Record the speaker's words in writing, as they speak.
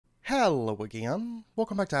Hello again,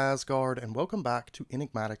 welcome back to Asgard, and welcome back to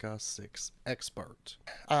Enigmatica 6 Expert.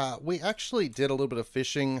 We actually did a little bit of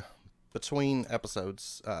fishing between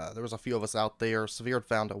episodes. There was a few of us out there. Severe had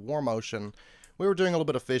found a warm ocean. We were doing a little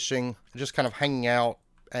bit of fishing, just kind of hanging out,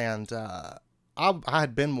 and I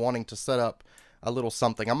had been wanting to set up a little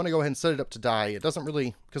something. I'm going to go ahead and set it up today. It doesn't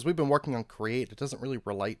really, because we've been working on Create, it doesn't really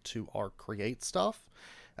relate to our Create stuff.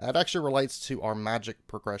 It actually relates to our magic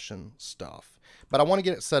progression stuff. But I want to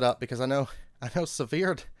get it set up because I know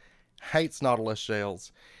Severe hates nautilus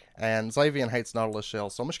shells and Xavian hates nautilus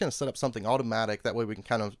shells. So I'm just going to set up something automatic. That way we can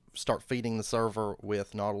kind of start feeding the server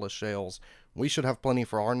with nautilus shells. We should have plenty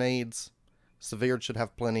for our needs. Severe should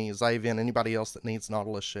have plenty. Xavian, anybody else that needs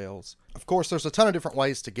nautilus shells. Of course, there's a ton of different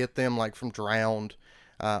ways to get them, like from drowned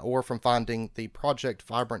or from finding the Project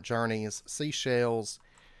Vibrant Journeys, seashells.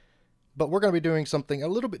 But we're going to be doing something a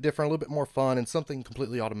little bit different, a little bit more fun, and something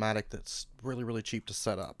completely automatic that's really, really cheap to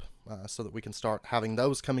set up so that we can start having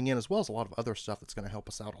those coming in, as well as a lot of other stuff that's going to help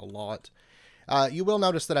us out a lot. You will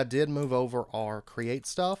notice that I did move over our Create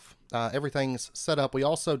stuff. Everything's set up. We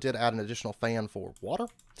also did add an additional fan for water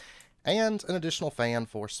and an additional fan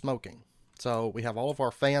for smoking. So we have all of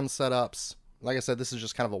our fan setups. Like I said, this is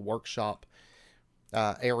just kind of a workshop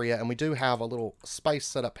area, and we do have a little space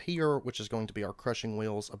set up here, which is going to be our crushing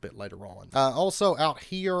wheels a bit later on. Also out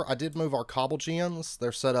here, I did move our cobble gens.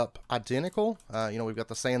 They're set up identical. We've got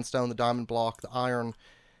the sandstone, the diamond block, the iron,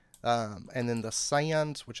 and then the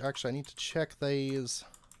sand, which actually I need to check these.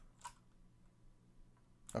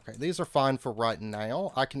 Okay, these are fine for right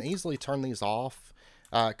now. I can easily turn these off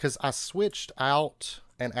because I switched out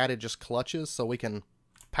and added just clutches so we can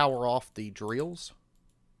power off the drills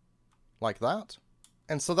like that.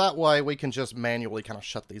 And so that way we can just manually kind of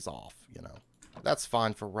shut these off, That's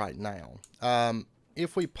fine for right now.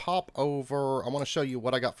 If we pop over, I want to show you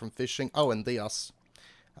what I got from fishing. Oh, and this.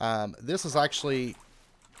 This is actually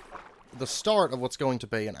the start of what's going to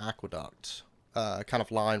be an aqueduct kind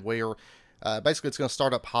of line where basically it's going to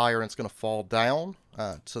start up higher and it's going to fall down.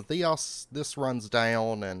 So this runs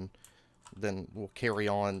down and then we'll carry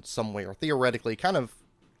on somewhere, theoretically, kind of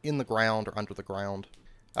in the ground or under the ground.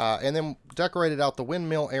 And then decorated out the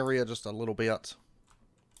windmill area just a little bit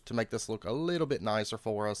to make this look a little bit nicer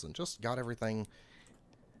for us, and just got everything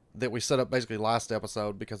that we set up basically last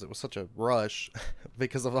episode because it was such a rush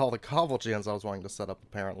because of all the cobble gens I was wanting to set up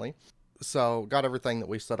apparently. So got everything that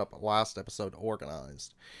we set up last episode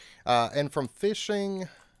organized. And from fishing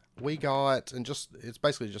we got, and it's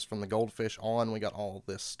basically just from the goldfish on, we got all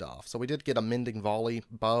this stuff. So we did get a mending volley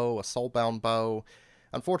bow, a soulbound bow.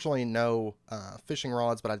 Unfortunately, no fishing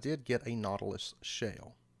rods, but I did get a nautilus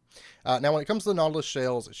shell. Now, when it comes to the nautilus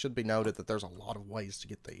shells, it should be noted that there's a lot of ways to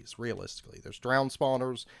get these, realistically. There's drowned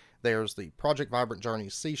spawners, there's the Project Vibrant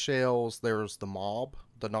Journeys seashells, there's the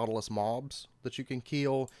nautilus mobs that you can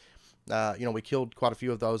kill. We killed quite a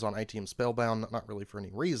few of those on ATM Spellbound, not really for any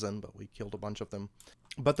reason, but we killed a bunch of them.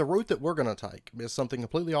 But the route that we're going to take is something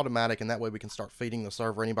completely automatic, and that way we can start feeding the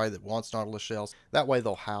server anybody that wants nautilus shells. That way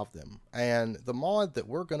they'll have them. And the mod that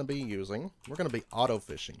we're going to be using, we're going to be auto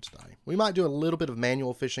fishing today. We might do a little bit of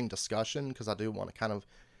manual fishing discussion because I do want to kind of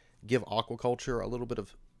give aquaculture a little bit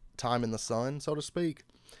of time in the sun, so to speak.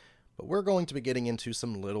 But we're going to be getting into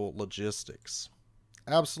some little logistics.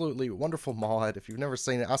 Absolutely wonderful mod. If you've never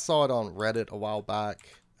seen it, I saw it on Reddit a while back,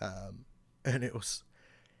 and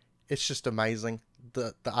it's just amazing.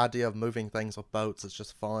 The idea of moving things with boats is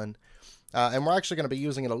just fun. And we're actually going to be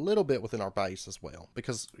using it a little bit within our base as well,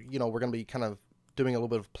 because, we're going to be kind of doing a little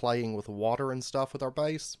bit of playing with water and stuff with our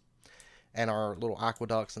base and our little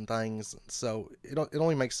aqueducts and things. So it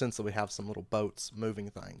only makes sense that we have some little boats moving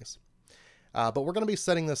things. But we're going to be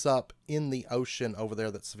setting this up in the ocean over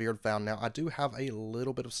there that Severe found. Now, I do have a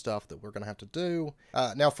little bit of stuff that we're going to have to do.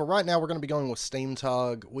 Now, for right now, we're going to be going with Steam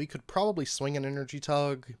Tug. We could probably swing an Energy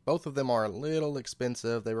Tug. Both of them are a little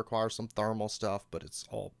expensive. They require some thermal stuff, but it's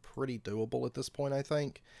all pretty doable at this point, I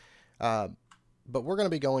think. But we're going to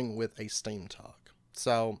be going with a Steam Tug.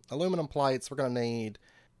 So, aluminum plates, we're going to need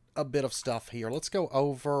a bit of stuff here. Let's go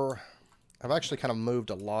over. I've actually kind of moved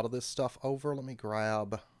a lot of this stuff over. Let me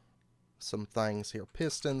grab some things here.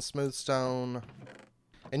 Piston, smooth stone.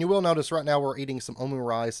 And you will notice right now we're eating some omu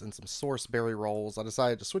rice and some source berry rolls. I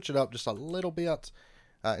decided to switch it up just a little bit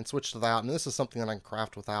and switch to that. And this is something that I can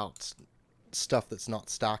craft without stuff that's not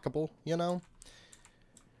stackable,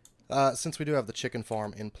 since we do have the chicken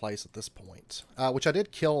farm in place at this point. Which I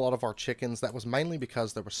did kill a lot of our chickens. That was mainly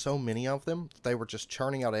because there were so many of them. They were just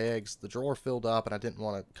churning out eggs. The drawer filled up, and I didn't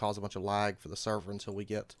want to cause a bunch of lag for the server until we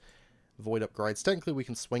get void upgrades. Technically we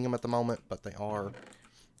can swing them at the moment, but they are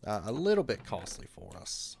a little bit costly for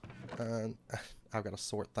us. I've got to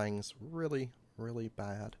sort things really, really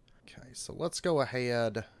bad. Okay, so let's go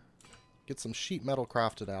ahead, get some sheet metal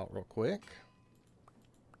crafted out real quick.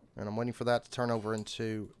 And I'm waiting for that to turn over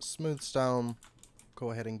into smooth stone.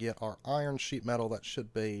 Go ahead and get our iron sheet metal. That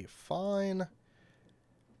should be fine.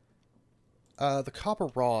 The copper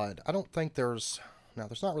rod, I don't think there's... Now,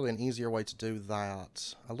 there's not really an easier way to do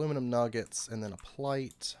that. Aluminum nuggets and then a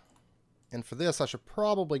plate. And for this, I should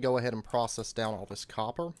probably go ahead and process down all this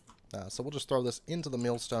copper. So we'll just throw this into the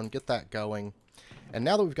millstone, get that going. And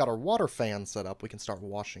now that we've got our water fan set up, we can start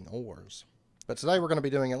washing ores. But today we're going to be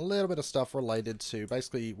doing a little bit of stuff related to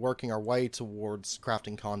basically working our way towards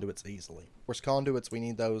crafting conduits easily. Of course, conduits, we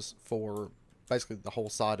need those for basically the whole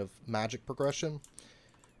side of magic progression.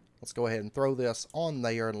 Let's go ahead and throw this on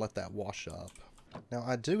there and let that wash up. Now,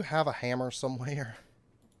 I do have a hammer somewhere,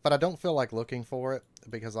 but I don't feel like looking for it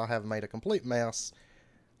because I have made a complete mess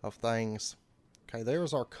of things. Okay,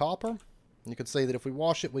 there's our copper. You can see that if we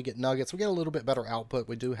wash it, we get nuggets. We get a little bit better output.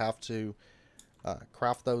 We do have to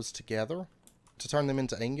craft those together to turn them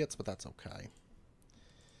into ingots, but that's okay.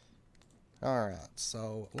 Alright,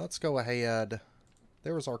 so let's go ahead.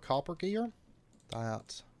 There's our copper gear.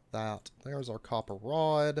 There's our copper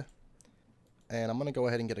rod. And I'm going to go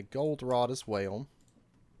ahead and get a gold rod as well.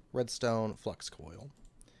 Redstone flux coil.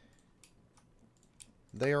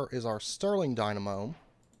 There is our sterling dynamo.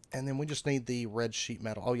 And then we just need the red sheet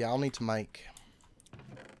metal. Oh yeah, I'll need to make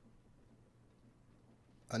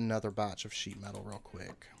another batch of sheet metal real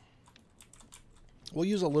quick. We'll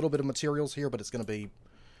use a little bit of materials here, but it's going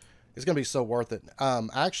to be so worth it.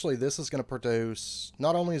 Actually, this is going to produce,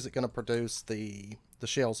 not only is it going to produce the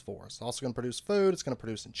shells for us, it's also going to produce food, it's going to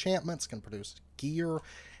produce enchantments, it's going to produce gear,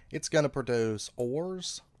 it's going to produce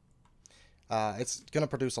ores, it's going to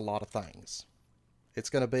produce a lot of things. It's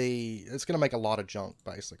going to make a lot of junk,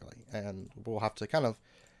 basically, and we'll have to kind of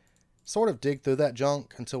sort of dig through that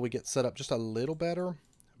junk until we get set up just a little better,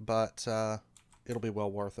 but it'll be well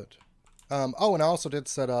worth it. Oh, and I also did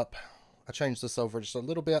set up, I changed this over just a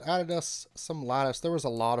little bit, added us some lattice. There was a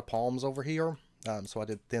lot of palms over here, so I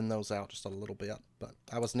did thin those out just a little bit, but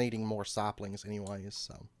I was needing more saplings anyways,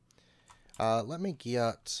 so. Let me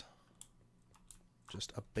get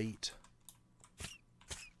just a beet.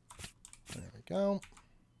 There we go.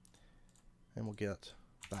 And we'll get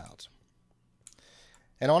that.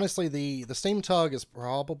 And honestly, the steam tug is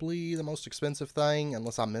probably the most expensive thing.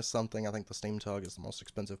 Unless I missed something, I think the steam tug is the most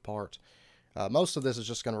expensive part. Most of this is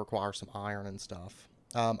just going to require some iron and stuff.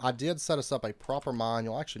 I did set us up a proper mine.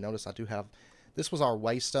 You'll actually notice I do have... This was our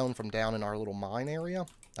waystone from down in our little mine area.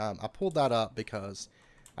 I pulled that up because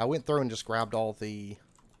I went through and just grabbed all the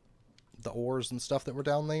ores and stuff that were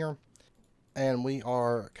down there. And we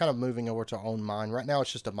are kind of moving over to our own mine. Right now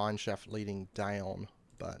it's just a mine shaft leading down,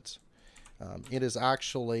 but it is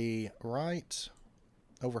actually right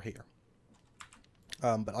over here.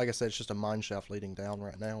 But like I said, it's just a mine shaft leading down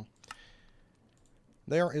right now.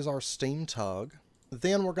 There is our steam tug.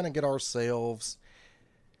 Then we're going to get ourselves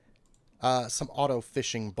some auto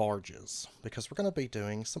fishing barges, because we're going to be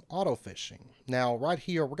doing some auto fishing. Now right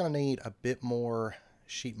here we're going to need a bit more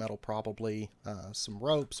sheet metal, probably some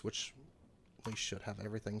ropes, which we should have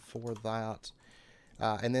everything for that.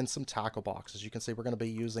 And then some tackle boxes. You can see we're going to be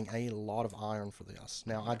using a lot of iron for this.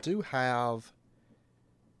 Now, I do have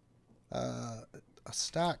a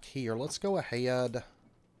stack here. Let's go ahead.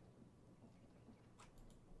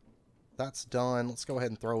 That's done. Let's go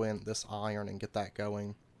ahead and throw in this iron and get that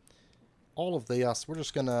going. All of this, we're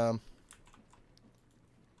just gonna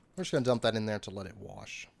dump that in there to let it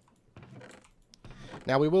wash.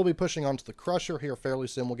 Now, we will be pushing onto the crusher here fairly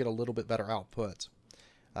soon. We'll get a little bit better output.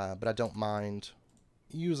 But I don't mind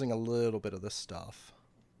using a little bit of this stuff.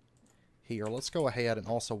 Here, let's go ahead and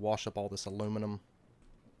also wash up all this aluminum.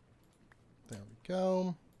 There we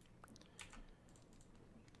go.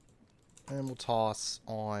 And we'll toss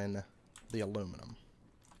on the aluminum.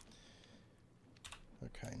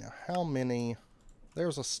 Okay, now how many?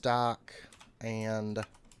 There's a stack and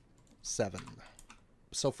 7.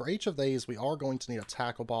 So for each of these, we are going to need a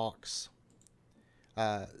tackle box.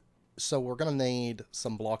 So we're going to need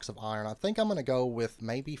some blocks of iron. I think I'm going to go with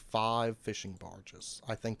maybe 5 fishing barges.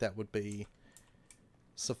 I think that would be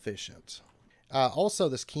sufficient. Also,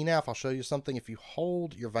 this keynaff, I'll show you something. If you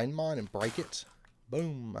hold your vein mine and break it,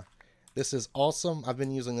 boom. This is awesome. I've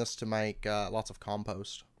been using this to make lots of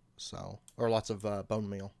compost, or lots of bone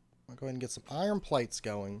meal. I'll go ahead and get some iron plates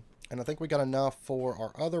going. And I think we got enough for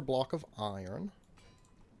our other block of iron.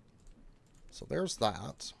 So there's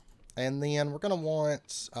that. And then we're going to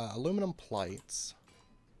want aluminum plates.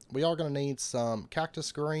 We are going to need some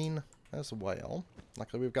cactus green as well.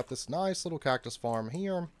 Luckily, we've got this nice little cactus farm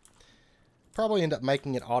here. Probably end up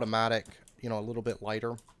making it automatic, you know, a little bit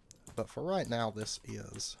later. But for right now, this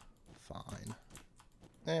is fine.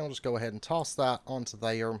 And we'll just go ahead and toss that onto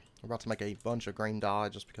there. We're about to make a bunch of green dye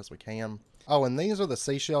just because we can. Oh, and these are the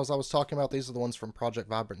seashells I was talking about. These are the ones from Project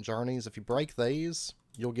Vibrant Journeys. If you break these,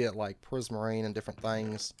 you'll get like prismarine and different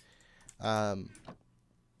things. I'm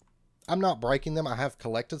not breaking them. I have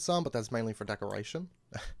collected some, but that's mainly for decoration.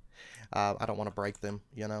 I don't want to break them,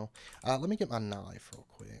 you know. Let me get my knife real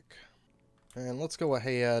quick. And let's go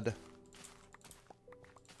ahead.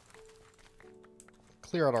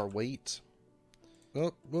 Clear out our wheat.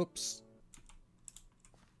 Oh, whoops.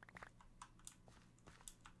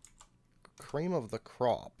 Cream of the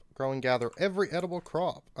crop. Grow and gather every edible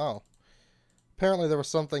crop. Oh. Apparently there was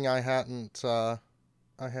something I hadn't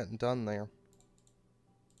done there.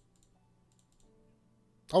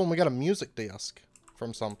 Oh, and we got a music disc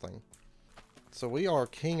from something. So we are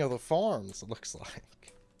king of the farms, it looks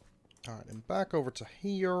like. Alright, and back over to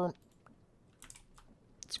here.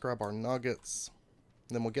 Let's grab our nuggets.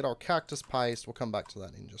 Then we'll get our cactus paste. We'll come back to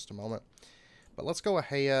that in just a moment. But let's go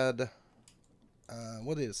ahead.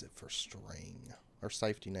 What is it for string? Or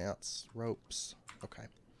safety nets? Ropes. Okay.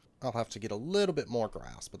 I'll have to get a little bit more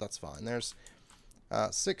grass, but that's fine. There's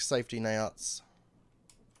 6 safety nets.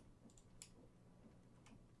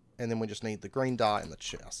 And then we just need the green dye in the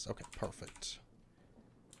chest. Okay, perfect.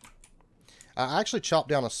 I actually chopped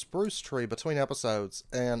down a spruce tree between episodes,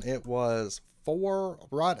 and it was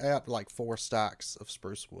right at like 4 stacks of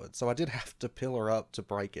spruce wood. So I did have to pillar up to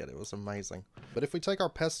break it. It was amazing. But if we take our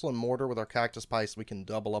pestle and mortar with our cactus paste, we can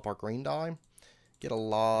double up our green dye. Get a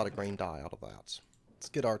lot of green dye out of that. Let's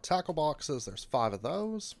get our tackle boxes. There's 5 of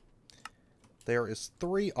those. There is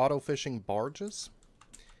 3 auto fishing barges.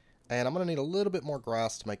 And I'm going to need a little bit more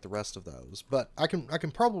grass to make the rest of those. But I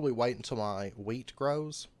can probably wait until my wheat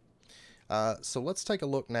grows. So let's take a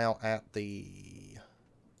look now at the...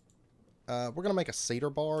 we're going to make a cedar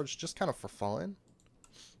barge just kind of for fun.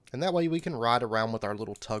 And that way we can ride around with our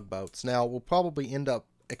little tugboats. Now, we'll probably end up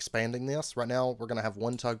expanding this. Right now, we're going to have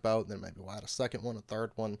 1 tugboat, then maybe we'll add a second one, a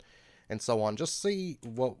third one, and so on. Just see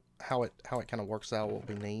how it kind of works out, what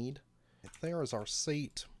we need. There is our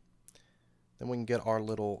seat. Then we can get our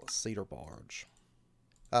little cedar barge.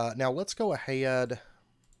 Now, let's go ahead.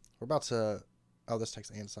 We're about to... Oh, this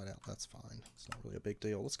takes andesite out. That's fine. It's not really a big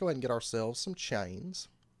deal. Let's go ahead and get ourselves some chains.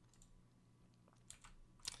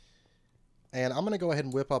 And I'm going to go ahead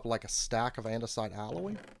and whip up like a stack of andesite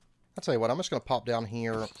alloy. I'll tell you what, I'm just going to pop down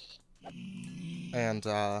here and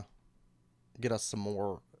get us some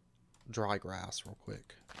more dry grass real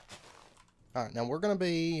quick. Alright, now we're going to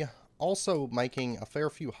be also making a fair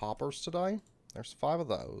few hoppers today. There's 5 of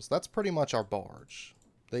those. That's pretty much our barge.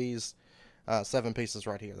 These 7 pieces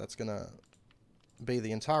right here. That's going to be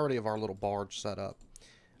the entirety of our little barge setup.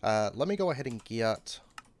 Let me go ahead and get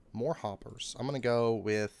more hoppers. I'm going to go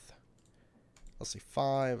with, let's see,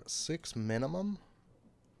 5, 6 minimum.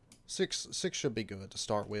 6 should be good to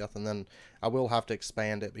start with, and then I will have to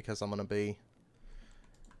expand it because I'm going to be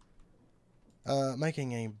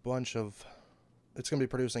making a bunch of... It's going to be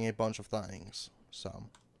producing a bunch of things. So,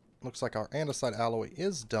 looks like our andesite alloy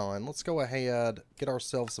is done. Let's go ahead, get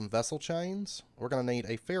ourselves some vessel chains. We're going to need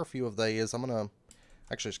a fair few of these. I'm going to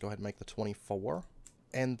actually just go ahead and make the 24.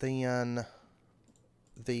 And then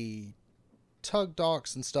the tug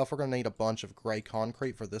docks and stuff, we're going to need a bunch of gray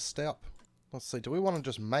concrete for this step. Let's see, do we want to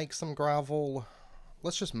just make some gravel?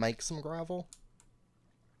 Let's just make some gravel.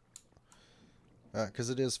 Because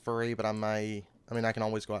it is free, but I can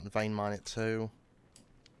always go out and vein mine it too.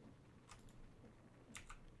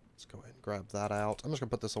 Let's go ahead and grab that out. I'm just going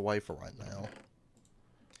to put this away for right now.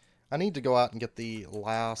 I need to go out and get the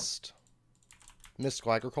last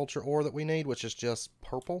mystical agriculture ore that we need, which is just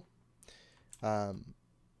purple. I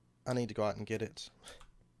need to go out and get it.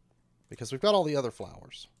 Because we've got all the other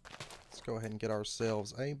flowers. Let's go ahead and get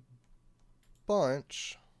ourselves a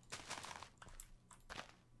bunch.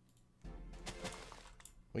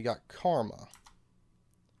 We got karma.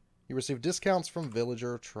 You receive discounts from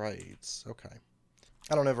villager trades. Okay.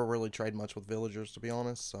 I don't ever really trade much with villagers, to be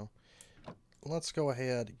honest, so let's go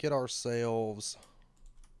ahead, get ourselves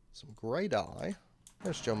some gray dye.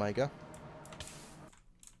 There's Joe Mega.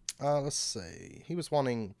 Let's see. He was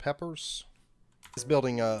wanting peppers. He's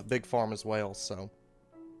building a big farm as well, so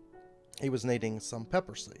he was needing some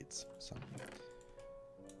pepper seeds. So,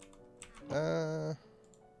 I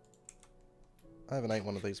haven't ate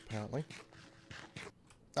one of these apparently.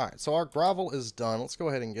 Alright, so our gravel is done. Let's go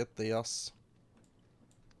ahead and get this.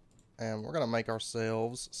 And we're going to make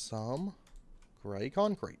ourselves some gray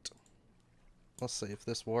concrete. Let's see if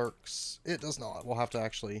this works. It does not. We'll have to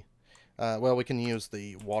actually... well, we can use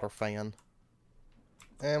the water fan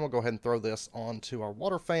And we'll go ahead and throw this onto our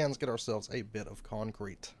water fans, get ourselves a bit of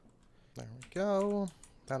concrete. There we go.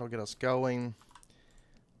 That'll get us going.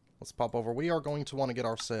 Let's pop over. We are going to want to get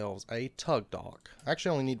ourselves a tug dock. I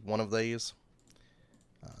actually only need one of these,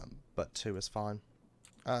 but two is fine.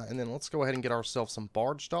 And then let's go ahead and get ourselves some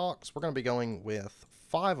barge docks. We're going to be going with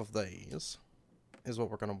 5 of these is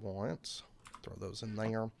what we're going to want. Throw those in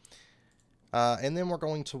there. And then we're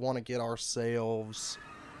going to want to get ourselves...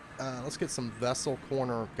 let's get some vessel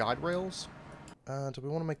corner guide rails. Do we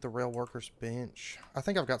want to make the rail workers bench? I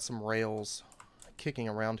think I've got some rails kicking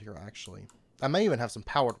around here, actually. I may even have some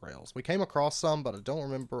powered rails. We came across some, but I don't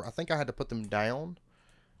remember. I think I had to put them down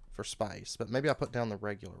for space, but maybe I put down the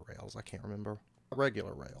regular rails. I can't remember.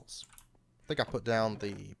 Regular rails. I think I put down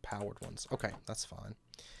the powered ones. Okay, that's fine.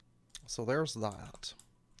 So there's that.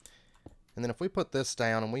 And then if we put this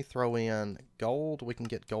down and we throw in gold, we can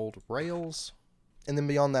get gold rails. And then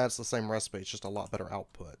beyond that, it's the same recipe. It's just a lot better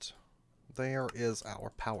output. There is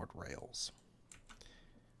our powered rails.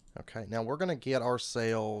 Okay, now we're going to get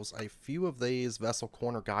ourselves a few of these vessel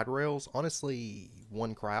corner guide rails. Honestly,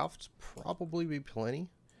 1 craft probably be plenty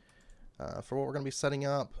for what we're going to be setting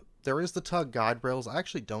up. There is the tug guide rails. I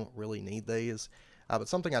actually don't really need these, but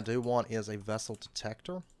something I do want is a vessel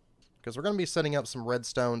detector, because we're going to be setting up some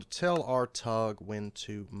redstone to tell our tug when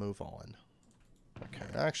to move on. Okay,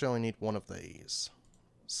 I actually only need 1 of these.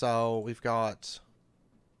 So we've got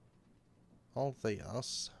all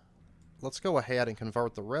this. Let's go ahead and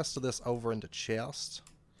convert the rest of this over into chests,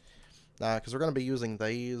 because we're going to be using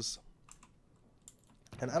these.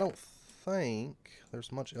 And I don't think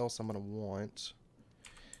there's much else I'm going to want.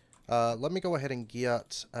 Let me go ahead and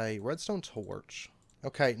get a redstone torch.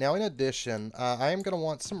 Okay, now in addition, I am going to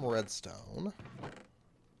want some redstone.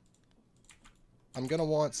 I'm going to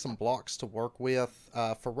want some blocks to work with.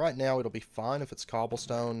 For right now, it'll be fine if it's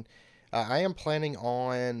cobblestone. I am planning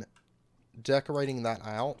on decorating that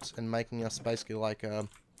out and making us basically like a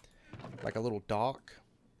little dock.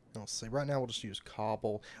 Let's see, right now we'll just use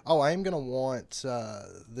cobble. Oh, I am going to want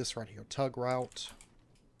this right here, tug route.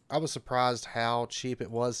 I was surprised how cheap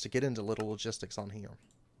it was to get into little logistics on here.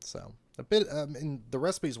 So, a bit, and the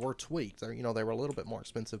recipes were tweaked. They're, they were a little bit more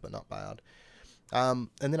expensive, but not bad. And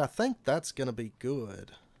then I think that's going to be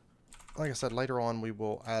good. Like I said, later on we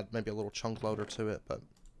will add maybe a little chunk loader to it, but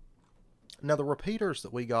now the repeaters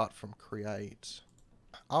that we got from Create,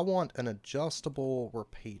 I want an adjustable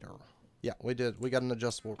repeater. Yeah, we did. We got an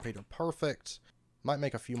adjustable repeater. Perfect. Might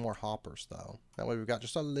make a few more hoppers, though. That way we've got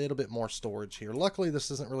just a little bit more storage here. Luckily,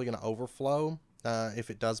 this isn't really going to overflow if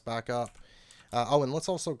it does back up. Oh, and let's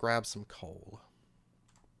also grab some coal.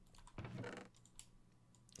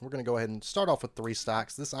 We're going to go ahead and start off with 3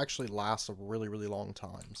 stacks. This actually lasts a really, really long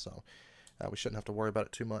time, so we shouldn't have to worry about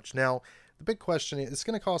it too much. Now, the big question is, it's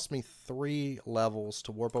going to cost me 3 levels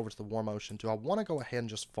to warp over to the Warm Ocean. Do I want to go ahead and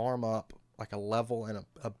just farm up like a level and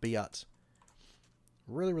a bit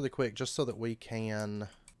really, really quick, just so that we can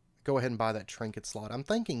go ahead and buy that trinket slot? I'm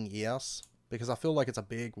thinking yes, because I feel like it's a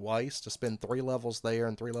big waste to spend 3 levels there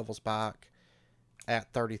and 3 levels back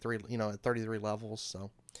at 33, at 33 levels. So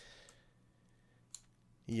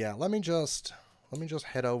yeah, let me just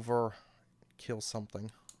head over, kill something,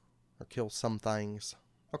 or kill some things.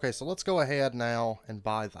 Okay, so let's go ahead now and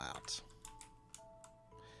buy that.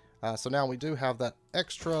 So now we do have that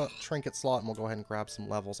extra trinket slot, and we'll go ahead and grab some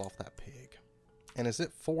levels off that pig. And is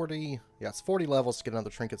it 40? Yeah, it's 40 levels to get another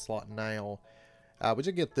trinket slot now. We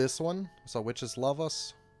did get this one, so Witches Love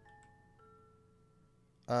Us.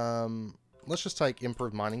 Let's just take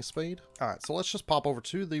improved mining speed. Alright, so let's just pop over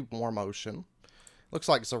to the Warm Ocean. Looks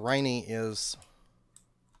like Zerani is...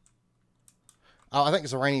 I think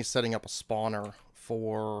Zerani is setting up a spawner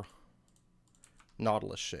for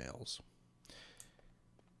nautilus shells.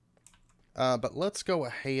 But let's go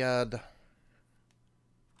ahead.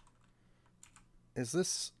 Is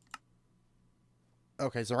this...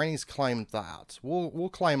 Okay, Zerani's claimed that. We'll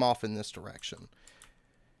claim off in this direction.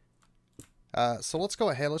 So let's go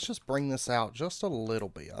ahead. Let's just bring this out just a little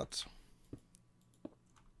bit.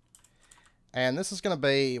 And this is going to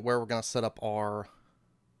be where we're going to set up our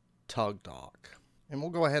tug dock. And we'll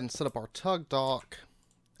go ahead and set up our tug dock.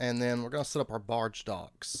 And then we're going to set up our barge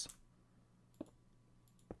docks.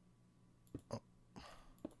 Oh.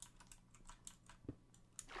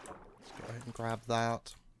 Let's go ahead and grab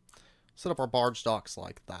that. Set up our barge docks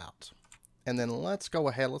like that. And then let's go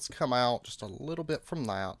ahead. Let's come out just a little bit from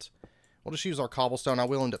that. We'll just use our cobblestone. I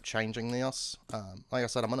will end up changing this. Like I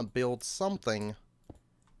said, I'm going to build something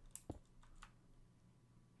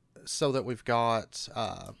so that we've got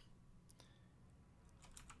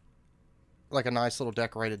like a nice little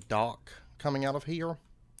decorated dock coming out of here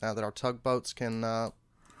that our tugboats can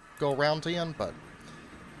go around in, but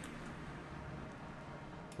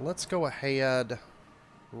let's go ahead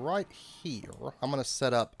right here. I'm going to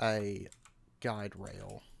set up a guide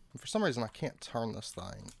rail. And for some reason, I can't turn this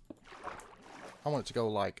thing. I want it to go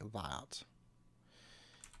like that.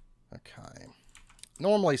 Okay.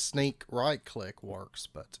 Normally, sneak right-click works,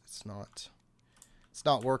 but it's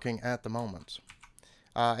not working at the moment.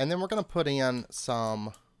 And then we're going to put in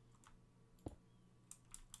some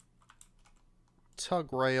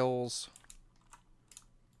tug rails.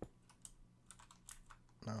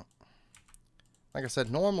 No. Like I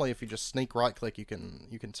said, normally if you just sneak right click you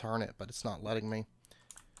can turn it, but it's not letting me.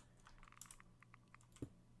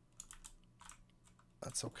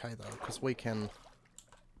 That's okay though, because we can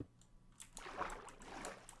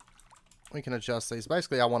adjust these.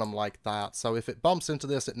 Basically I want them like that. So if it bumps into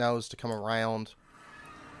this, it knows to come around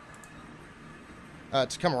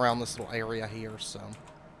this little area here, so.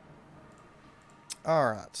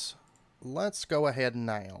 Alright. Let's go ahead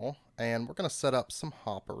now, and we're going to set up some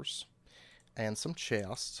hoppers and some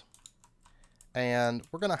chests. And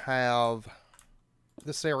we're going to have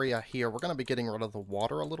this area here. We're going to be getting rid of the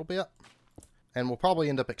water a little bit. And we'll probably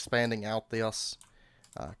end up expanding out this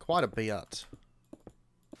quite a bit.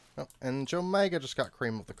 Oh, and Jomega just got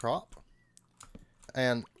cream of the crop.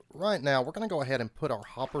 And right now, we're going to go ahead and put our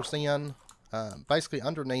hoppers in. Basically,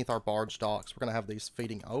 underneath our barge docks, we're going to have these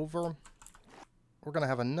feeding over. We're going to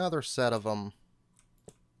have another set of them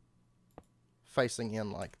facing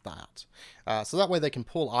in like that. So that way they can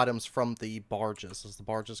pull items from the barges as the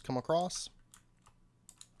barges come across.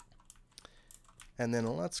 And then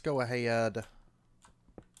let's go ahead,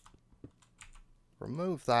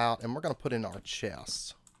 remove that, and we're going to put in our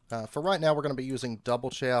chests. For right now, we're going to be using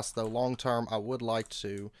double chests, though long term I would like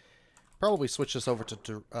to probably switch this over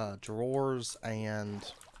to drawers and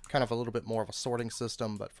kind of a little bit more of a sorting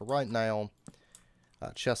system. But for right now,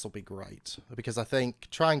 chests will be great, because I think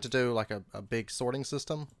trying to do like a big sorting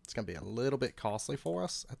system, it's going to be a little bit costly for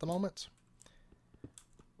us at the moment.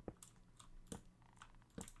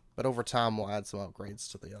 But over time, we'll add some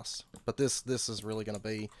upgrades to this. But this is really going to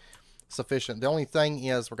be sufficient. The only thing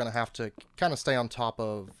is we're going to have to kind of stay on top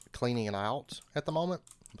of cleaning it out at the moment,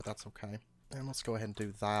 but that's okay. And let's go ahead and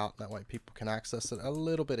do that. That way people can access it a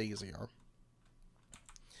little bit easier.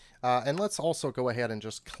 And let's also go ahead and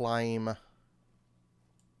just claim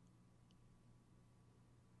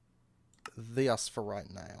this for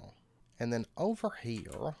right now. And then over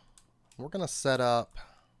here, we're going to set up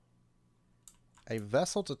a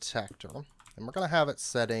vessel detector, and we're going to have it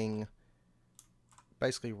setting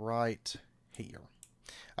basically right here.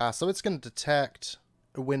 So it's going to detect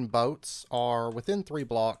when boats are within 3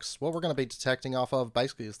 blocks. What we're going to be detecting off of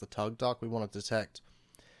basically is the tug dock. We want to detect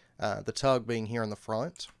the tug being here in the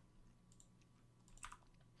front.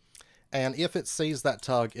 And if it sees that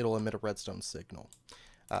tug, it'll emit a redstone signal.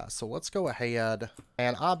 So let's go ahead,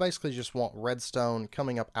 and I basically just want redstone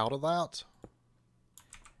coming up out of that.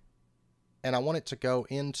 And I want it to go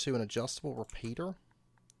into an adjustable repeater.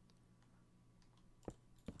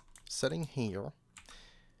 Setting here.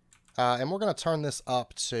 And we're going to turn this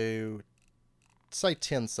up to, say,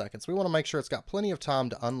 10 seconds. We want to make sure it's got plenty of time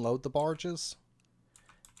to unload the barges.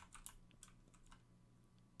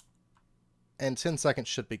 And 10 seconds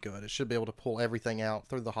should be good. It should be able to pull everything out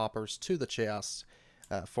through the hoppers to the chests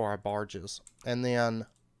for our barges. And then,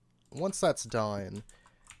 once that's done,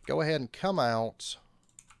 go ahead and come out.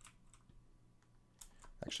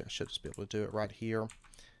 Actually, I should just be able to do it right here.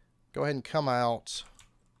 Go ahead and come out.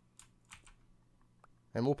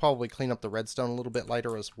 And we'll probably clean up the redstone a little bit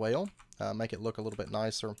later as well. Make it look a little bit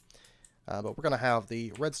nicer. But we're going to have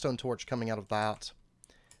the redstone torch coming out of that.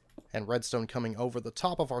 And redstone coming over the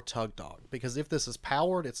top of our tug dock. Because if this is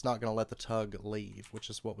powered, it's not going to let the tug leave, which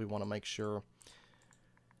is what we want to make sure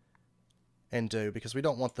and do. Because we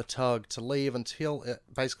don't want the tug to leave until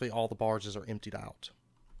basically all the barges are emptied out.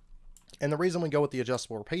 And the reason we go with the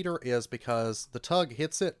adjustable repeater is because the tug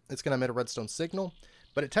hits it, it's going to emit a redstone signal.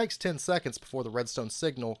 But it takes 10 seconds before the redstone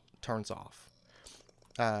signal turns off.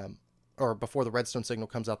 Or before the redstone signal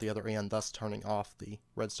comes out the other end, thus turning off the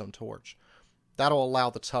redstone torch. That'll allow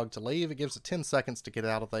the tug to leave. It gives it 10 seconds to get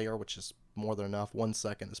out of there, which is more than enough. 1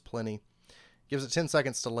 second is plenty. Gives it 10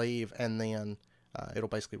 seconds to leave, and then it'll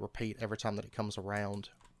basically repeat every time that it comes around.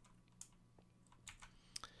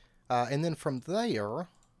 And then from there,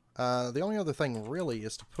 the only other thing really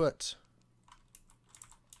is to put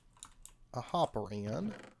a hopper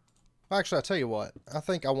in. Actually, I'll tell you what. I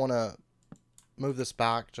think I want to move this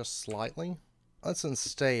back just slightly. Let's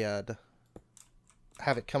instead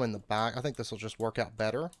have it come in the back. I think this will just work out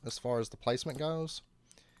better as far as the placement goes.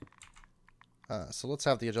 So let's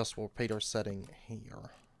have the adjustable repeater setting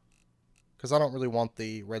here. because I don't really want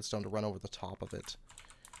the redstone to run over the top of it.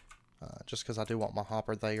 Just because I do want my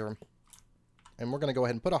hopper there. And we're going to go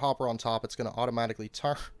ahead and put a hopper on top. It's going to automatically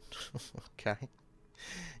turn. Okay.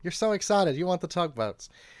 You're so excited. You want the tugboats.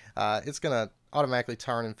 It's going to automatically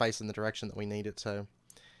turn and face in the direction that we need it to.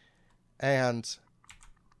 And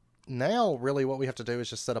now, really, what we have to do is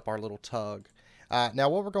just set up our little tug. Now,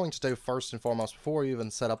 what we're going to do first and foremost, before we even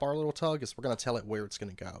set up our little tug, is we're going to tell it where it's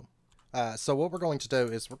going to go. So what we're going to do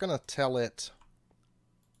is we're going to tell it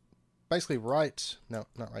basically no,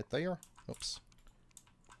 not right there. Oops.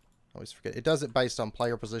 I always forget. It does it based on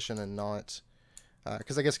player position and not,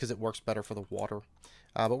 because it works better for the water.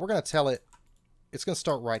 But we're going to tell it, it's going to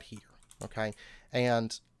start right here, okay?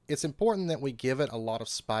 And it's important that we give it a lot of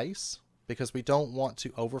space because we don't want to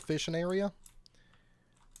overfish an area.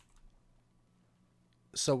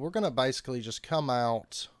 So we're going to basically just come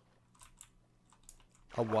out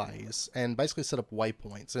a ways and basically set up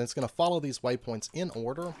waypoints. And it's going to follow these waypoints in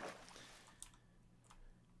order.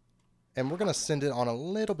 And we're going to send it on a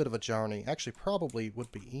little bit of a journey. Actually, probably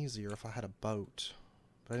would be easier if I had a boat.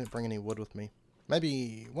 But I didn't bring any wood with me.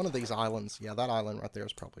 Maybe one of these islands. Yeah, that island right there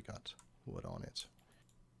has probably got wood on it.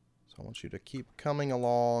 So I want you to keep coming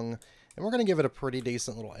along. And we're going to give it a pretty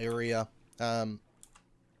decent little area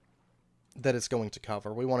that it's going to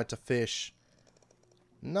cover. We want it to fish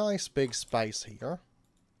nice big space here.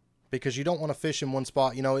 Because you don't want to fish in one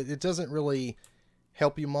spot. You know, it doesn't really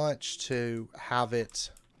help you much to have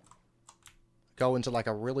it go into like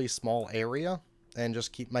a really small area and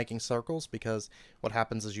just keep making circles, because what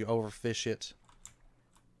happens is you overfish it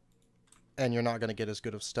and you're not going to get as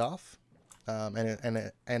good of stuff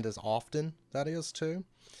and as often, that is, too.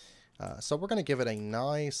 So we're going to give it a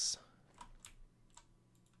nice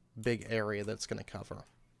big area that's going to cover.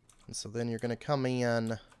 And so then you're going to come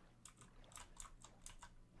in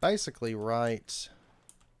basically right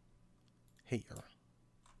here.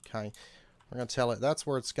 Okay. We're going to tell it that's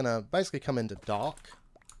where it's going to basically come into dock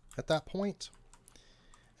at that point.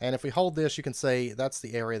 And if we hold this, you can see that's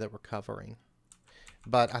the area that we're covering.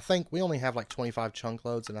 But I think we only have like 25 chunk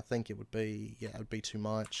loads, and I think it would be, yeah, it would be too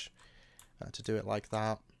much to do it like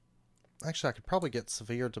that. Actually, I could probably get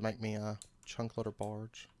Severe to make me a chunk loader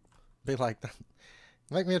barge. Be like that.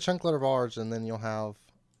 Make me a chunk loader barge, and then you'll have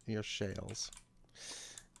your shells.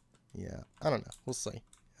 Yeah, I don't know. We'll see.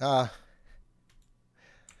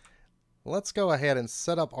 Let's go ahead and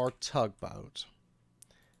set up our tugboat.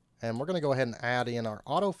 And we're going to go ahead and add in our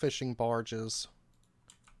auto fishing barges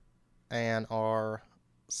and our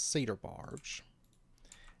cedar barge.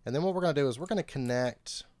 And then what we're going to do is we're going to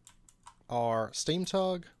connect our steam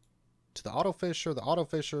tug to the auto fisher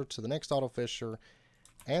to the next auto fisher,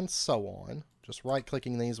 and so on. Just right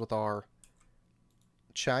clicking these with our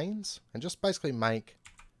chains and just basically make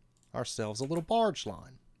ourselves a little barge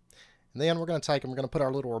line. And then we're going to take and we're going to put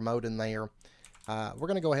our little remote in there. We're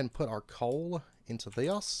going to go ahead and put our coal into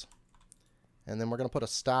this. And then we're going to put a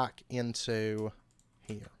stack into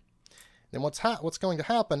here. Then what's going to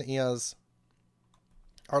happen is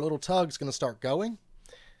our little tug's going to start going.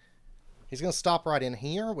 He's going to stop right in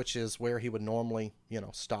here, which is where he would normally, you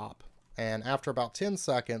know, stop. And after about 10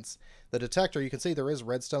 seconds, the detector, you can see there is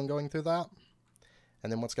redstone going through that.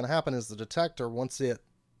 And then what's going to happen is the detector, once it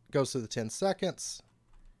goes through the 10 seconds,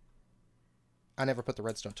 I never put the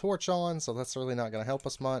redstone torch on, so that's really not going to help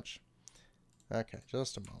us much. Okay,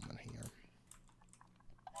 just a moment here.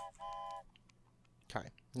 Okay,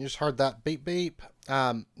 you just heard that beep beep.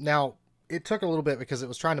 Now, it took a little bit because it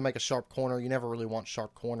was trying to make a sharp corner. You never really want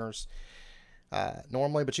sharp corners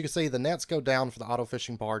normally, but you can see the nets go down for the auto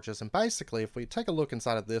fishing barges. And basically, if we take a look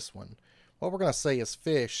inside of this one, what we're going to see is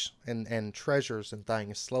fish and treasures and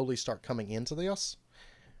things slowly start coming into this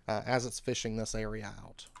as it's fishing this area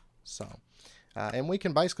out. So, and we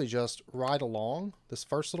can basically just ride along this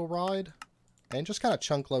first little ride and just kind of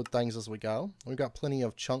chunk load things as we go. We've got plenty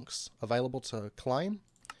of chunks available to claim.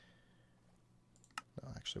 No,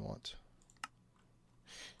 I actually want...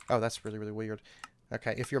 Oh, that's really, really weird.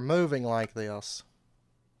 Okay, if you're moving like this...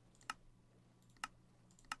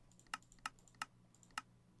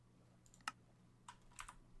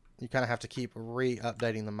 you kind of have to keep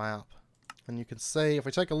re-updating the map. And you can see, if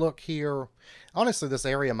we take a look here... honestly, this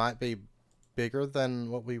area might be bigger than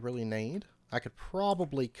what we really need. I could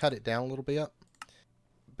probably cut it down a little bit.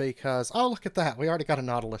 Because, oh, look at that. We already got a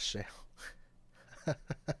nautilus shell.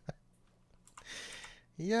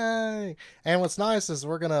 Yay! And what's nice is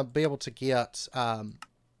we're going to be able to get...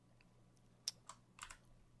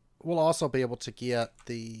 we'll also be able to get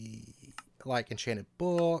the, like, enchanted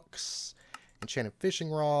books, enchanted fishing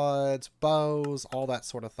rods, bows, all that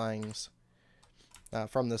sort of things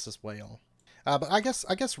from this as well. But I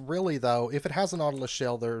guess really though, if it has a nautilus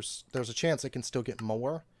shell, there's a chance it can still get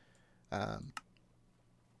more.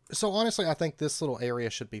 So honestly, I think this little area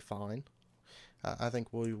should be fine. I think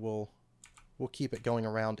we'll keep it going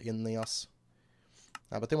around in this.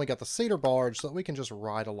 But then we got the cedar barge so that we can just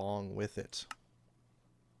ride along with it.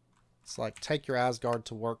 It's like take your Asgaard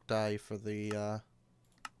to work day for the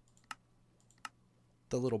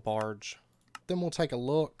little barge. Then we'll take a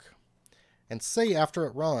look and see after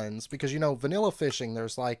it runs, because you know vanilla fishing,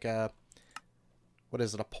 there's like a, what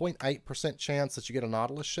is it, a 0.8% chance that you get a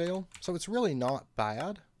nautilus shell. So it's really not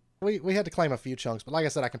bad. We had to claim a few chunks, but like I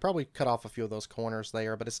said, I can probably cut off a few of those corners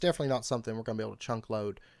there, but it's definitely not something we're going to be able to chunk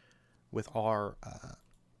load with our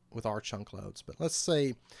chunk loads. But let's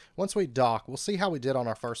see, once we dock, we'll see how we did on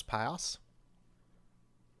our first pass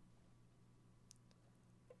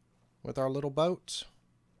with our little boat.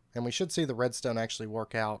 And we should see the redstone actually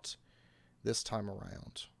work out this time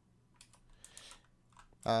around.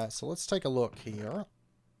 So let's take a look here.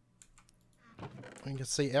 You can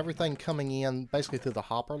see everything coming in basically through the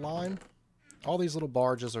hopper line. All these little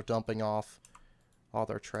barges are dumping off all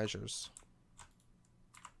their treasures.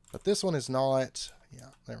 But this one is not. Yeah,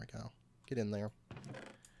 there we go. Get in there.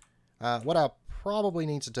 What I probably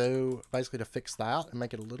need to do, basically to fix that and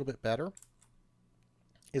make it a little bit better,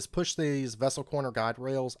 is push these vessel corner guide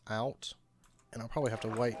rails out. And I'll probably have to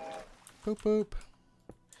wait. Boop, boop.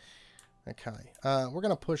 Okay. We're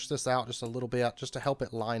going to push this out just a little bit, just to help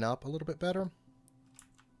it line up a little bit better.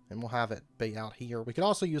 And we'll have it be out here. We could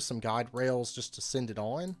also use some guide rails just to send it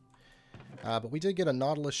on. But we did get a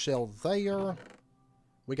nautilus shell there.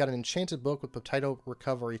 We got an enchanted book with potato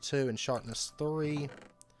recovery 2 and sharpness 3.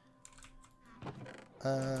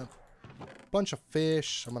 Bunch of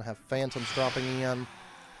fish. I'm going to have phantoms dropping in.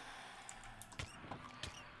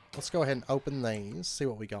 Let's go ahead and open these, see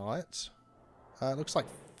what we got. Looks like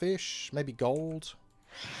fish, maybe gold.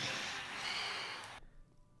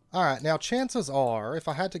 Alright, now chances are, if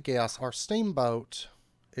I had to guess, our steamboat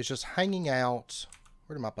is just hanging out.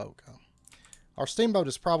 Where did my boat go? Our steamboat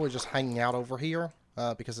is probably just hanging out over here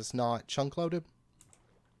because it's not chunk loaded.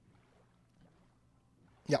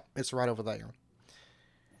 Yep, it's right over there.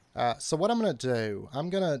 So what I'm going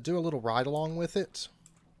to do a little ride along with it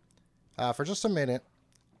for just a minute.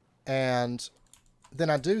 And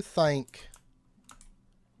then I do think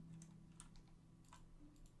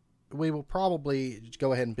we will probably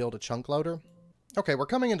go ahead and build a chunk loader. Okay, we're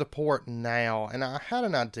coming into port now, and I had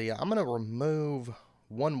an idea. I'm going to remove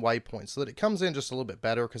one waypoint so that it comes in just a little bit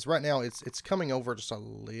better, because right now it's coming over just a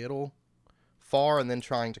little far and then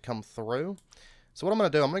trying to come through. So what I'm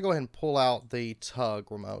going to do, I'm going to go ahead and pull out the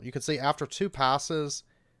tug remote. You can see after 2 passes,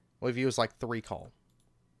 we've used like 3 coal.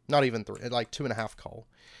 Not even 3, like 2.5 coal.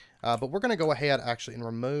 But we're going to go ahead actually and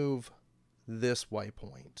remove this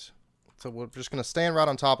waypoint. So we're just going to stand right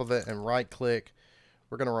on top of it and right click.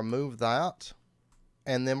 We're going to remove that.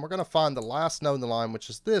 And then we're going to find the last node in the line, which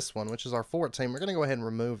is this one, which is our 14. We're going to go ahead and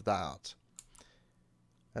remove that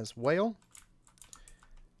as well.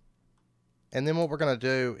 And then what we're going to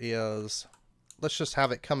do is, let's just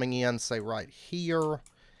have it coming in, say right here.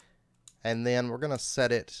 And then we're going to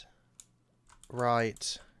set it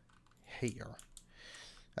right here.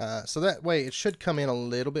 So that way it should come in a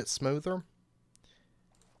little bit smoother.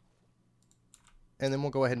 And then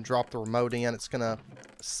we'll go ahead and drop the remote in. It's going to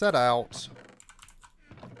set out.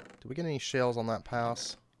 Did we get any shells on that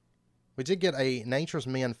pass? We did get a Nature's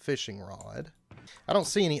Men fishing rod. I don't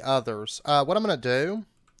see any others. What I'm going to do,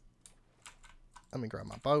 let me grab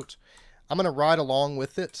my boat. I'm going to ride along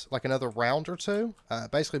with it like another round or two.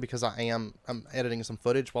 Basically because I'm editing some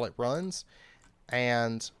footage while it runs.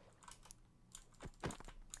 And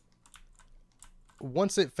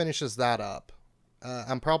once it finishes that up,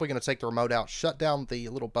 I'm probably going to take the remote out, shut down the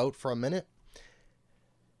little boat for a minute,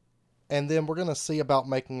 and then we're going to see about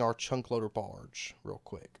making our chunk loader barge real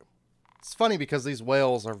quick. It's funny because these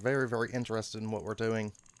whales are very, very interested in what we're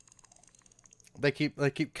doing. They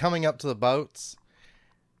keep coming up to the boats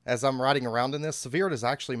as I'm riding around in this. Asgaard is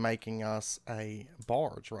actually making us a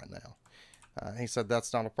barge right now. He said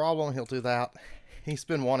that's not a problem. He'll do that. He's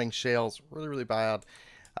been wanting shells really, really bad.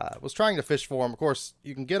 Was trying to fish for them. Of course,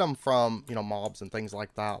 you can get them from, you know, mobs and things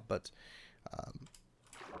like that, but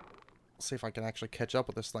let's see if I can actually catch up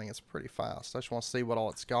with this thing. It's pretty fast. I just want to see what all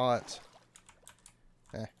it's got.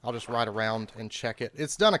 I'll just ride around and check it.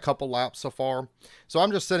 It's done a couple laps so far. So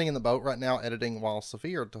I'm just sitting in the boat right now editing while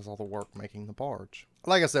Asgaard does all the work making the barge.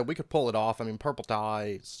 Like I said, we could pull it off. I mean, purple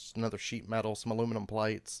dye, another sheet metal, some aluminum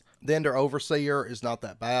plates. The Ender Overseer is not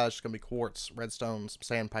that bad. It's going to be quartz, redstone, some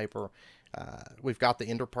sandpaper. We've got the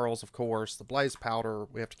ender pearls, of course. The blaze powder,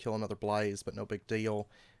 we have to kill another blaze, but no big deal.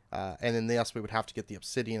 And then this, we would have to get the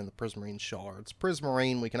obsidian and the prismarine shards.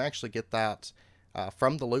 Prismarine, we can actually get that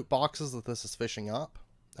from the loot boxes that this is fishing up.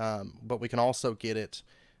 But we can also get it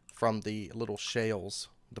from the little shells,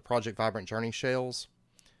 the Project Vibrant Journey shells.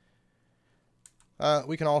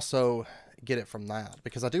 We can also get it from that,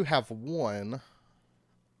 because I do have one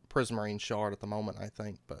prismarine shard at the moment, I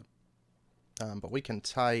think. But we can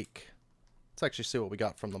take... Let's actually see what we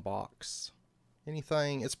got from the box.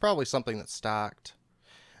 Anything? It's probably something that's stacked.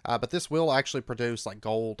 But this will actually produce like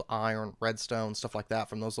gold, iron, redstone, stuff like that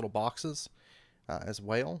from those little boxes as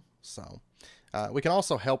well. So we can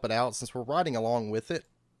also help it out since we're riding along with it.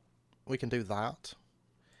 We can do that.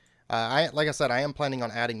 Like I said, I am planning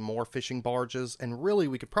on adding more fishing barges, and really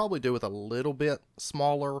we could probably do with a little bit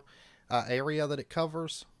smaller area that it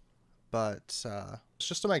covers. But it's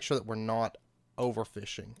just to make sure that we're not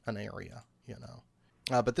overfishing an area, you know.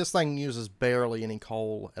 But this thing uses barely any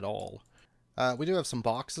coal at all. We do have some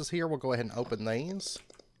boxes here. We'll go ahead and open these.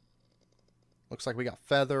 Looks like we got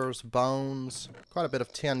feathers, bones, quite a bit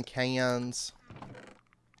of tin cans.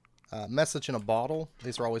 Message in a bottle.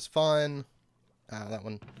 These are always fun. That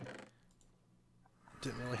one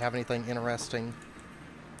didn't really have anything interesting.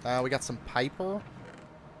 We got some paper.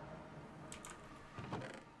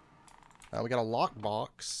 We got a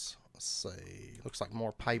lockbox. Let's see. Looks like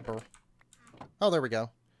more paper. Oh, there we go.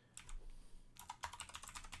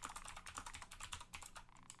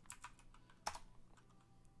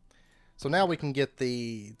 So now we can get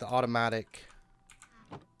the automatic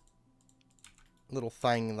little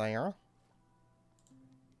thing there.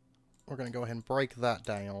 We're going to go ahead and break that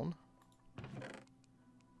down.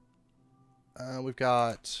 We've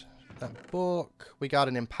got that book. We got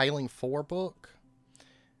an Impaling 4 book.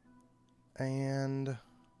 And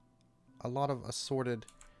a lot of assorted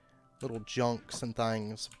little junks and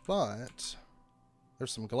things. But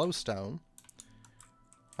there's some glowstone.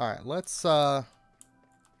 Alright, let's...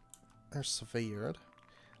 There's Severed.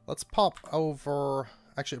 Let's pop over...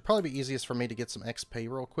 Actually, it'd probably be easiest for me to get some XP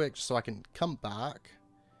real quick, just so I can come back.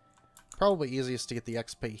 Probably easiest to get the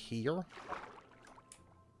XP here.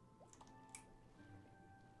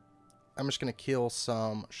 I'm just going to kill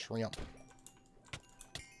some shrimp.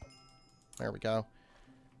 There we go.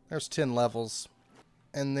 There's 10 levels.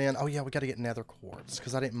 And then, oh yeah, we got to get nether quartz,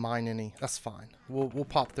 because I didn't mine any. That's fine. We'll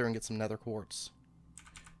pop through and get some nether quartz.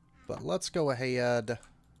 But let's go ahead...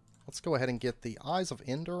 Let's go ahead and get the Eyes of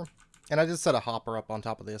Ender. And I did set a hopper up on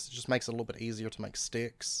top of this. It just makes it a little bit easier to make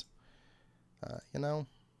sticks. You know.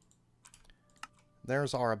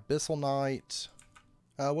 There's our Abyssal Knight.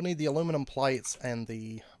 We'll need the aluminum plates and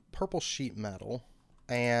the purple sheet metal.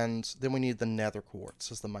 And then we need the nether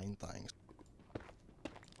quartz is the main thing.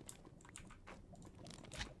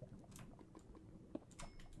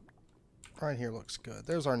 Right here looks good.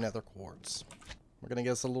 There's our nether quartz. We're going to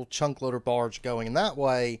get us a little chunk loader barge going. And that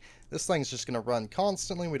way, this thing's just going to run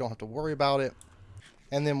constantly. We don't have to worry about it.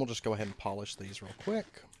 And then we'll just go ahead and polish these real quick.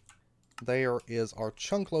 There is our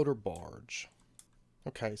chunk loader barge.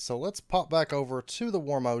 Okay, so let's pop back over to the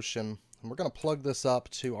warm ocean. And we're going to plug this up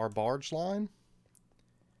to our barge line.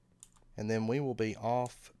 And then we will be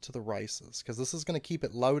off to the races. Because this is going to keep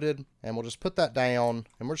it loaded. And we'll just put that down.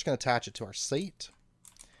 And we're just going to attach it to our seat.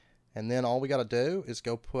 And then all we got to do is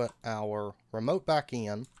go put our remote back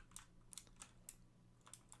in.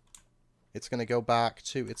 It's going to go back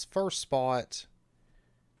to its first spot.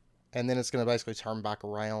 And then it's going to basically turn back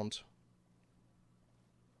around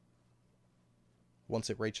once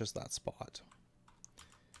it reaches that spot.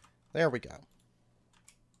 There we go.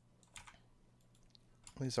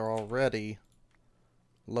 These are already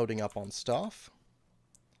loading up on stuff.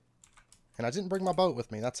 And I didn't bring my boat with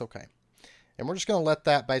me. That's okay. And we're just going to let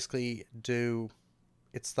that basically do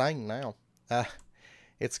its thing now.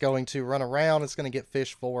 It's going to run around. It's going to get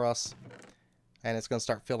fish for us. And it's going to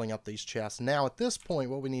start filling up these chests. Now, at this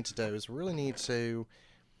point, what we need to do is we really need to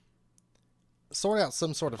sort out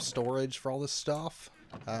some sort of storage for all this stuff.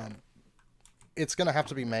 It's going to have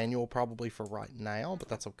to be manual probably for right now, but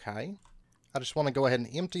that's okay. I just want to go ahead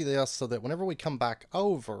and empty this so that whenever we come back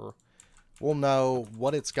over, we'll know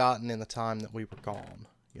what it's gotten in the time that we were gone,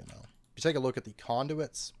 you know. If you take a look at the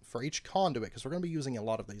conduits, for each conduit, because we're going to be using a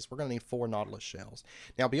lot of these, we're going to need 4 nautilus shells.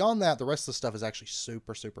 Now, beyond that, the rest of the stuff is actually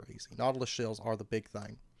super, super easy. Nautilus shells are the big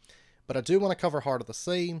thing. But I do want to cover Heart of the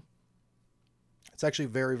Sea. It's actually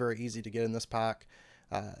very, very easy to get in this pack.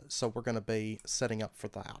 So we're going to be setting up for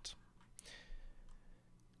that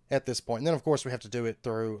at this point. And then, of course, we have to do it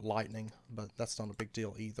through lightning, but that's not a big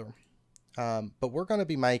deal either. But we're going to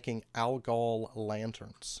be making algal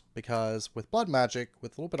lanterns because with blood magic,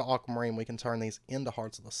 with a little bit of aquamarine, we can turn these into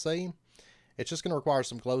Hearts of the Sea. It's just going to require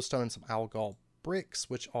some glowstone and some algal bricks,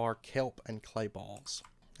 which are kelp and clay balls.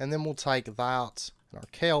 And then we'll take that and our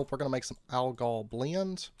kelp. We're going to make some algal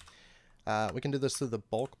blend. We can do this through the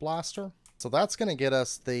bulk blaster. So that's going to get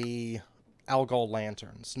us the algal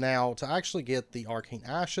lanterns. Now, to actually get the arcane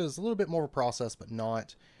ashes, a little bit more of a process, but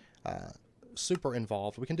not super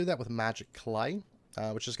involved. We can do that with magic clay,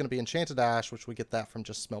 which is going to be enchanted ash, which we get that from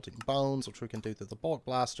just smelting bones, which we can do through the bulk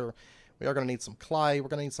blaster. We are going to need some clay. We're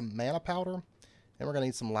going to need some mana powder, and we're going to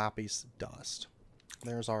need some lapis dust.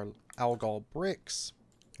 There's our algal bricks.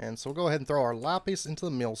 And so we'll go ahead and throw our lapis into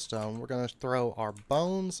the millstone. We're going to throw our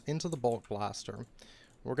bones into the bulk blaster.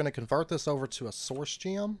 We're going to convert this over to a source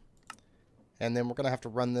gem. And then we're going to have to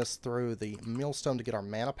run this through the millstone to get our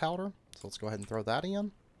mana powder. So let's go ahead and throw that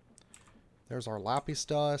in. There's our lapis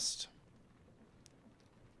dust.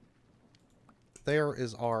 There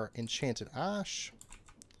is our enchanted ash.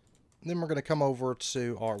 And then we're going to come over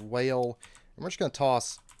to our whale. And we're just going to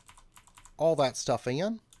toss all that stuff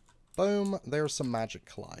in. Boom, there's some magic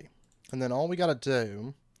clay. And then all we got to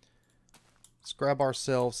do is grab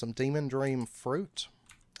ourselves some demon dream fruit.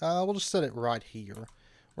 We'll just set it right here.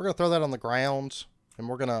 We're going to throw that on the ground, and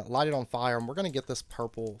we're going to light it on fire, and we're going to get this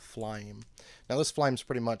purple flame. Now, this flame's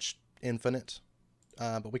pretty much infinite,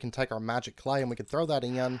 but we can take our magic clay, and we can throw that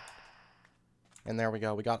in, and there we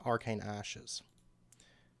go. We got arcane ashes.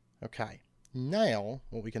 Okay, now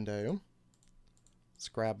what we can do is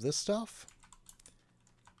grab this stuff.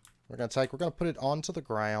 We're going to put it onto the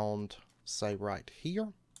ground, say right here.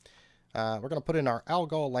 We're going to put in our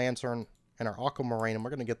algal lantern and our aquamarine, and we're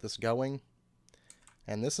going to get this going.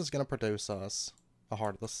 And this is going to produce us a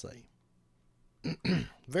Heart of the Sea.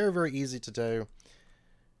 Very, very easy to do.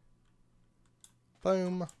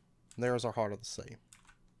 Boom. There's our Heart of the Sea.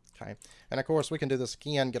 Okay. And of course, we can do this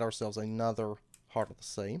again, get ourselves another Heart of the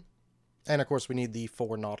Sea. And of course, we need the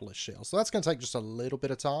 4 nautilus shells. So that's going to take just a little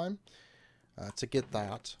bit of time to get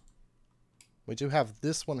that. We do have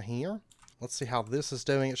this one here. Let's see how this is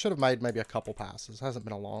doing. It should have made maybe a couple passes. It hasn't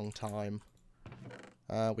been a long time.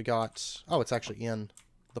 We got... Oh, it's actually in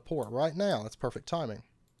the port right now. That's perfect timing.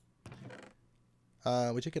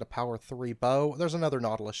 We did get a power 3 bow. There's another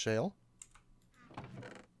nautilus shell.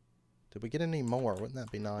 Did we get any more? Wouldn't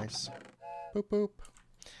that be nice? Boop,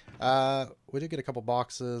 boop. We did get a couple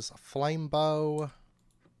boxes. A flame bow.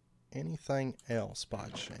 Anything else by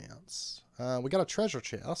chance? We got a treasure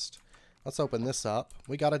chest. Let's open this up.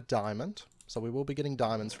 We got a diamond. So we will be getting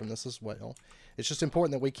diamonds from this as well. It's just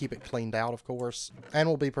important that we keep it cleaned out, of course. And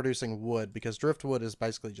we'll be producing wood, because driftwood is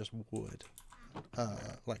basically just wood.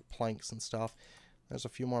 Like planks and stuff. There's a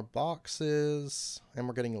few more boxes. And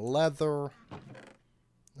we're getting leather.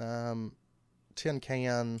 Tin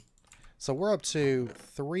can. So we're up to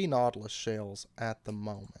 3 nautilus shells at the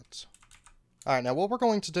moment. Alright, now what we're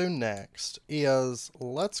going to do next is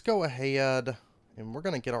let's go ahead... and we're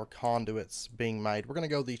going to get our conduits being made. We're going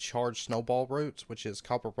to go the charged snowball route, which is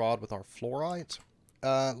copper rod with our fluorite.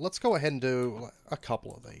 Let's go ahead and do a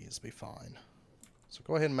couple of these. Be fine. So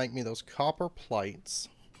go ahead and make me those copper plates.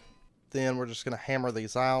 Then we're just going to hammer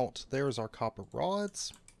these out. There's our copper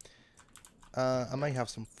rods. I may have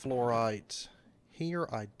some fluorite here.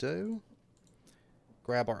 I do.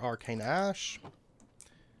 Grab our arcane ash.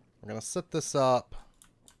 We're going to set this up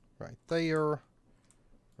right there.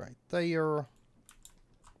 Right there.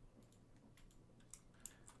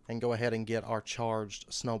 And go ahead and get our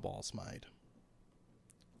charged snowballs made.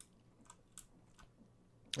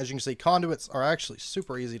 As you can see, conduits are actually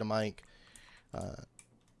super easy to make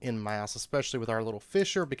in mass, especially with our little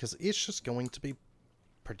fisher, because it's just going to be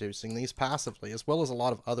producing these passively, as well as a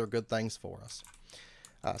lot of other good things for us.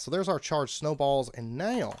 So there's our charged snowballs, and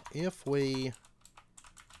now, if we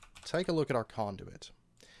take a look at our conduit,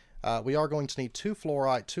 we are going to need 2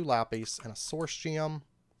 fluorite, 2 lapis, and a source gem,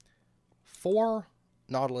 4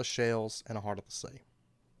 nautilus shells, and a Heart of the Sea.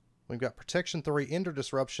 We've got protection 3, ender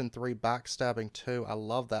disruption 3, backstabbing 2. I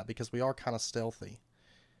love that because we are kind of stealthy.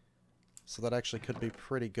 So that actually could be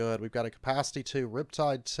pretty good. We've got a capacity 2,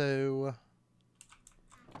 riptide 2.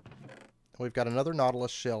 We've got another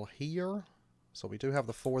nautilus shell here. So we do have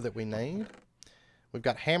the 4 that we need. We've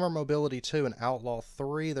got hammer mobility 2 and outlaw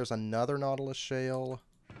 3. There's another nautilus shell.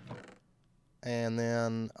 And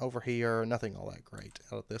then over here, nothing all that great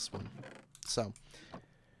out of this one. So,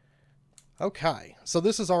 okay. So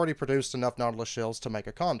this has already produced enough nautilus shells to make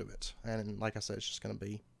a conduit. And like I said, it's just going to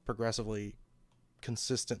be progressively,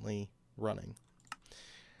 consistently running.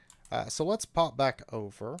 So let's pop back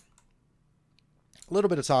over. A little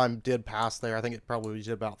bit of time did pass there. I think it probably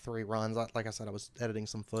did about 3 runs. Like I said, I was editing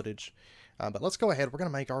some footage. But let's go ahead. We're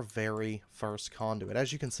going to make our very first conduit.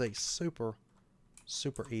 As you can see, super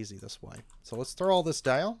easy this way. So let's throw all this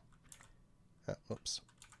down. Whoops.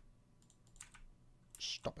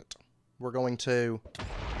 Stop it. We're going to...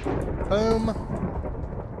 Boom.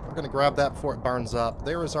 We're going to grab that before it burns up.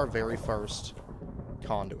 There is our very first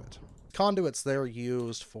conduit. Conduits, they're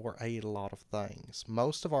used for a lot of things.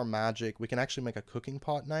 Most of our magic, we can actually make a cooking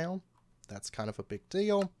pot now. That's kind of a big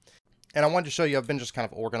deal. And I wanted to show you, I've been just kind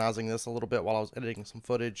of organizing this a little bit while I was editing some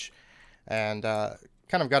footage. And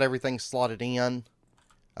kind of got everything slotted in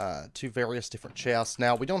to various different chests.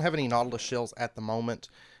 Now, we don't have any nautilus shells at the moment.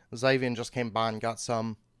 Xavier just came by and got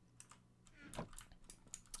some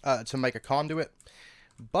to make a conduit.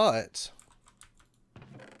 But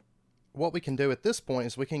what we can do at this point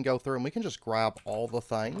is we can go through and we can just grab all the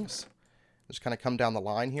things. Just kind of come down the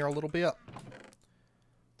line here a little bit.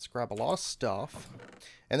 Let's grab a lot of stuff.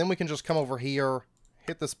 And then we can just come over here,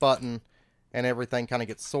 hit this button, and everything kind of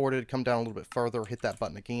gets sorted. Come down a little bit further, hit that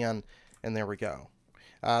button again, and there we go.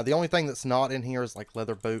 The only thing that's not in here is like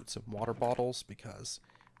leather boots and water bottles, because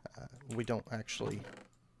we don't actually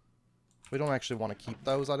want to keep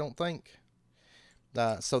those, I don't think.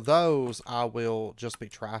 So those I will just be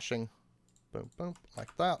trashing. Boom, boom,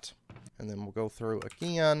 like that. And then we'll go through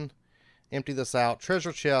again, empty this out.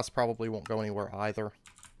 Treasure chest probably won't go anywhere either.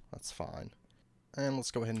 That's fine. And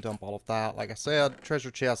let's go ahead and dump all of that. Like I said,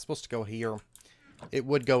 treasure chest is supposed to go here. It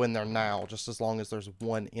would go in there now, just as long as there's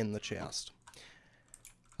one in the chest.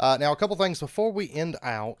 Now, a couple things before we end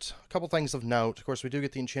out. A couple things of note. Of course, we do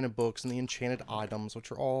get the enchanted books and the enchanted items,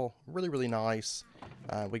 which are all really, really nice.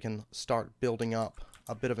 We can start building up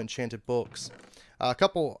a bit of enchanted books. A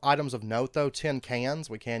couple items of note, though. 10 cans.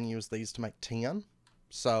 We can use these to make 10.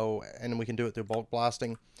 So, and we can do it through bulk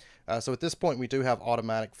blasting. So at this point, we do have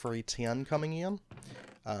automatic free 10 coming in.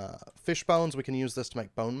 Fish bones, we can use this to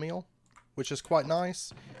make bone meal, which is quite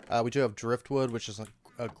nice. We do have driftwood, which is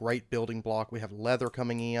a great building block. We have leather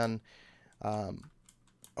coming in.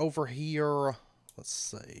 Over here, let's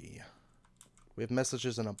see. We have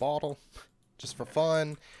messages in a bottle, just for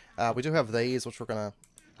fun. We do have these, which we're going to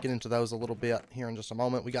get into those a little bit here in just a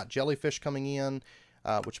moment. We got jellyfish coming in,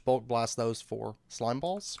 which bulk blast those for slime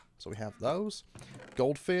balls. So we have those.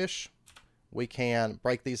 Goldfish, we can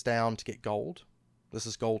break these down to get gold. This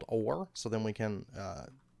is gold ore, so then we can,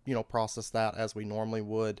 you know, process that as we normally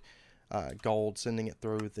would. Gold, sending it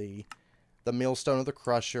through the millstone of the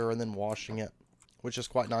crusher and then washing it, which is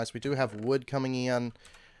quite nice. We do have wood coming in,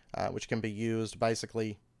 which can be used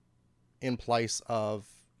basically in place of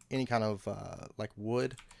any kind of like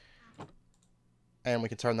wood, and we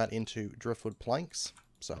can turn that into driftwood planks,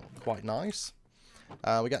 so quite nice.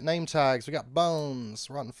 We got name tags, we got bones,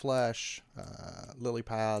 rotten flesh, lily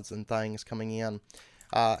pads and things coming in,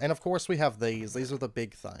 and of course we have these are the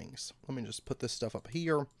big things. Let me just put this stuff up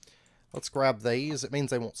here. Let's grab these. It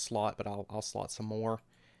means they won't slot, but I'll slot some more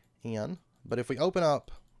in. But if we open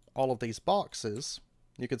up all of these boxes,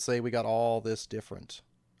 you can see we got all this different,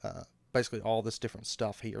 basically all this different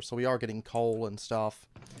stuff here. So we are getting coal and stuff.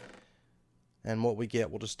 And what we get,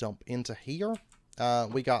 we'll just dump into here.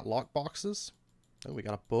 We got lock boxes. Oh, we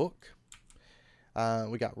got a book.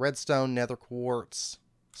 We got redstone, nether quartz,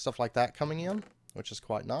 stuff like that coming in, which is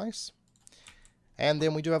quite nice. And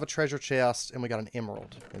then we do have a treasure chest, and we got an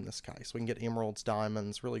emerald in this case. We can get emeralds,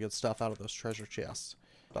 diamonds, really good stuff out of those treasure chests.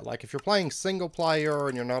 But like if you're playing single player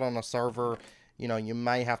and you're not on a server, you know, you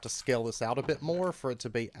may have to scale this out a bit more for it to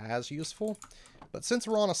be as useful. But since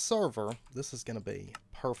we're on a server, this is going to be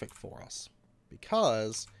perfect for us,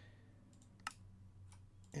 because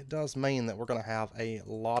it does mean that we're going to have a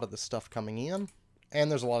lot of this stuff coming in. And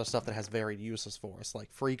there's a lot of stuff that has varied uses for us,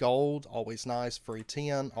 like free gold, always nice, free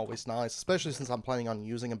 10, always nice, especially since I'm planning on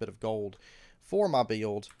using a bit of gold for my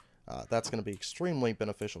build. That's going to be extremely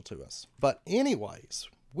beneficial to us. But anyways,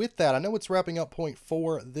 with that, I know it's wrapping up point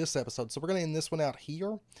for this episode, so we're going to end this one out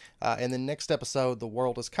here. And then next episode, the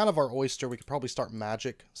world is kind of our oyster. We could probably start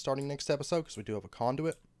magic starting next episode, because we do have a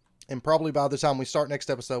conduit. And probably by the time we start next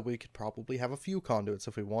episode, we could probably have a few conduits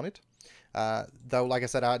if we wanted. Though, like I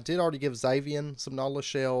said, I did already give Xavier some nautilus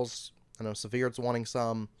shells. I know Severd's wanting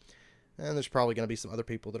some. And there's probably going to be some other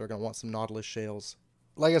people that are going to want some nautilus shells.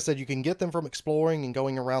 Like I said, you can get them from exploring and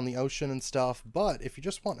going around the ocean and stuff. But if you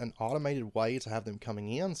just want an automated way to have them coming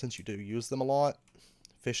in, since you do use them a lot,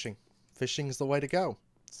 fishing. Fishing is the way to go.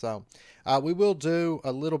 So, we will do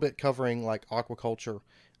a little bit covering like aquaculture,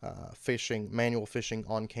 fishing, manual fishing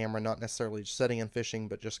on camera, not necessarily just setting and fishing,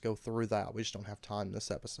 but just go through that. We just don't have time this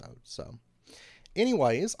episode. So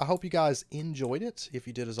anyways, I hope you guys enjoyed it. If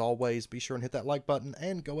you did, as always, be sure and hit that like button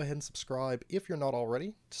and go ahead and subscribe if you're not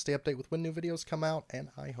already to stay updated with when new videos come out, and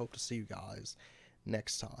I hope to see you guys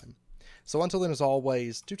next time. So until then, as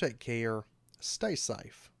always, do take care, stay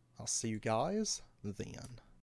safe. I'll see you guys then.